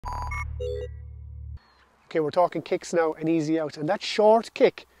Okay, we're talking kicks now and easy out. And that short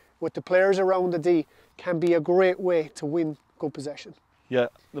kick with the players around the D can be a great way to win good possession. Yeah,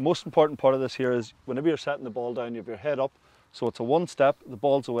 the most important part of this here is whenever you're setting the ball down, you have your head up. So it's a one step, the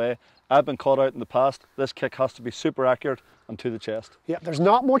ball's away. I've been caught out in the past. This kick has to be super accurate and to the chest. Yeah, there's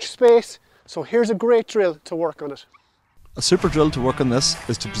not much space, so here's a great drill to work on it. A super drill to work on this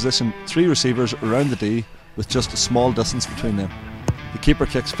is to position 3 receivers around the D with just a small distance between them. The keeper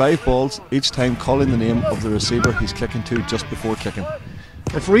kicks 5 balls, each time calling the name of the receiver he's kicking to just before kicking.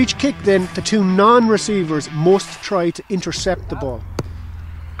 And for each kick then, the 2 non-receivers must try to intercept the ball.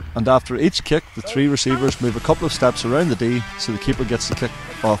 And after each kick, the 3 receivers move a couple of steps around the D so the keeper gets the kick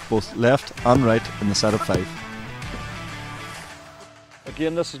off both left and right in the set of 5.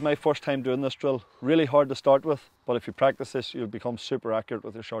 Again, this is my first time doing this drill. Really hard to start with, but if you practice this, you'll become super accurate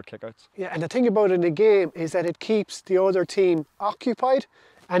with your short kickouts. Yeah, and the thing about it in the game is that it keeps the other team occupied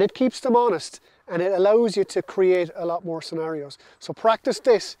and it keeps them honest and it allows you to create a lot more scenarios. So practice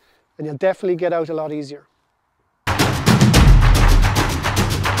this and you'll definitely get out a lot easier.